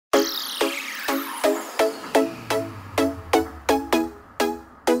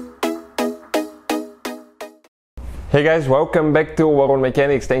Hey guys, welcome back to World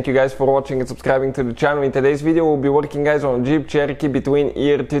Mechanics. Thank you guys for watching and subscribing to the channel. In today's video we'll be working guys on Jeep Cherokee between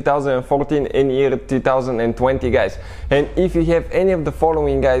year 2014 and year 2020 guys. And if you have any of the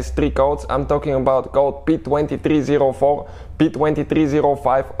following guys three codes, I'm talking about code P2304,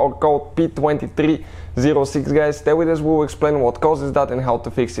 P2305 or code P2306 guys, stay with us, we'll explain what causes that and how to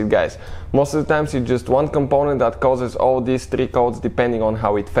fix it guys. Most of the times it's just one component that causes all these three codes depending on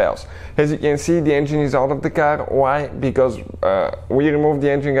how it fails. As you can see, the engine is out of the car. Why? Because we removed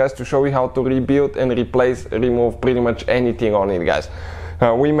the engine guys to show you how to rebuild and remove pretty much anything on it guys.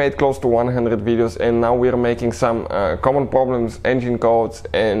 We made close to 100 videos and now we're making some common problems, engine codes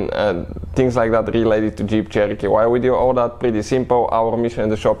and things like that related to Jeep Cherokee. Why we do all that? Pretty simple. Our mission in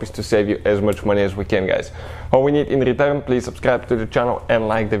the shop is to save you as much money as we can guys. All we need in return, please subscribe to the channel and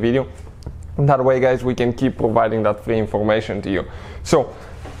like the video. That way guys we can keep providing that free information to you. So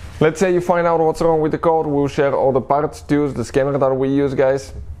let's say you find out what's wrong with the code, we'll share all the parts, tools, the scanner that we use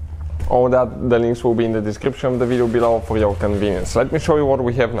guys. All that, the links will be in the description of the video below for your convenience. Let me show you what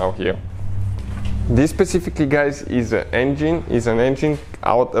we have now here. This specifically guys is an engine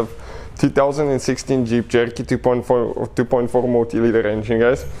out of 2016 Jeep Cherokee 2.4 multi-liter engine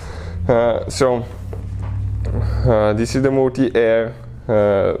guys. This is the Multiair,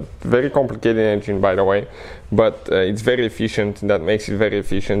 very complicated engine by the way, but it's very efficient. That makes it very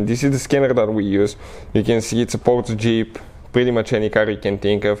efficient. This is the scanner that we use. You can see it supports Jeep, pretty much any car you can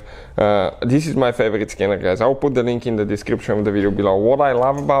think of. This is my favorite scanner guys. I'll put the link in the description of the video below. What I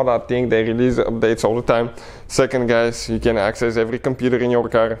love about that thing, they release updates all the time. Second guys, you can access every computer in your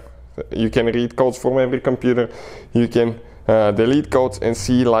car. You can read codes from every computer. You can delete codes and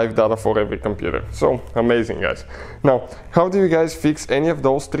see live data for every computer. So amazing guys. Now how do you guys fix any of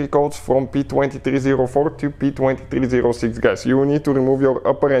those three codes from P2304 to P2306 guys? You will need to remove your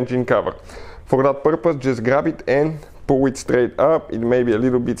upper engine cover. For that purpose just grab it and pull it straight up. It may be a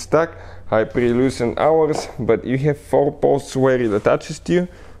little bit stuck. I pre-loosened ours, but you have 4 posts where it attaches to you.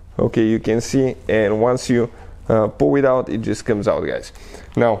 Okay, you can see, and once you pull it out, it just comes out guys.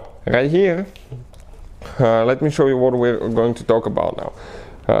 Now right here, let me show you what we're going to talk about now.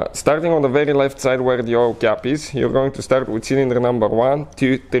 Starting on the very left side where the oil cap is, you're going to start with cylinder number 1,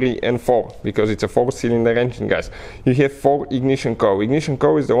 2, 3 and 4 because it's a 4-cylinder engine guys. You have 4 ignition coil. Ignition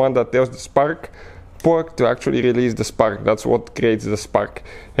coil is the one that tells the spark plug to actually release the spark. That's what creates the spark,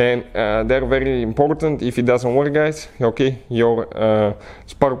 and they're very important. If it doesn't work guys, okay, your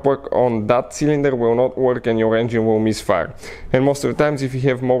spark plug on that cylinder will not work and your engine will misfire. And most of the times if you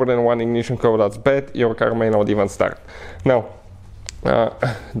have more than one ignition coil, that's bad. Your car may not even start. Now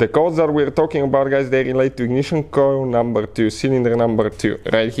the codes that we're talking about guys, they relate to ignition coil number 2, cylinder number 2,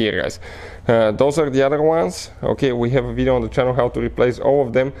 right here guys. Those are the other ones. Okay, we have a video on the channel how to replace all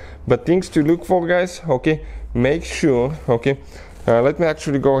of them, but things to look for guys, okay, make sure, okay, let me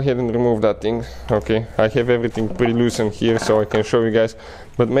actually go ahead and remove that thing. Okay, I have everything pretty loosened here so I can show you guys,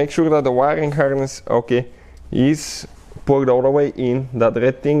 but make sure that the wiring harness, okay, is plugged all the way in. That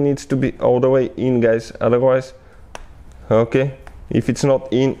red thing needs to be all the way in guys, otherwise, okay, if it's not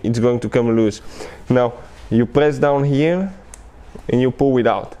in, it's going to come loose. Now you press down here and you pull it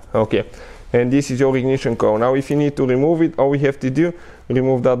out. Okay, and this is your ignition coil. Now if you need to remove it, all we have to do,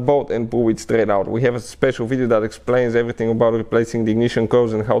 remove that bolt and pull it straight out. We have a special video that explains everything about replacing the ignition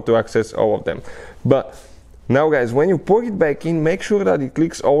coils and how to access all of them. But now guys, when you plug it back in, make sure that it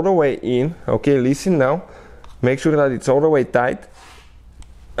clicks all the way in. Okay, listen now, make sure that it's all the way tight.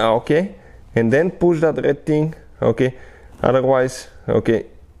 Okay, and then push that red thing. Okay, otherwise, okay,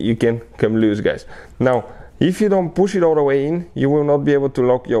 you can come loose guys. Now if you don't push it all the way in, you will not be able to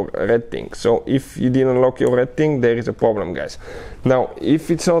lock your red thing. So if you didn't lock your red thing, there is a problem guys. Now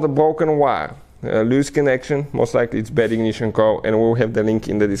if it's not a broken wire, loose connection, most likely it's bad ignition coil, and we'll have the link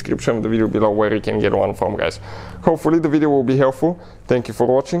in the description of the video below where you can get one from guys. Hopefully the video will be helpful. Thank you for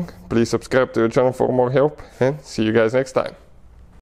watching. Please subscribe to the channel for more help and see you guys next time.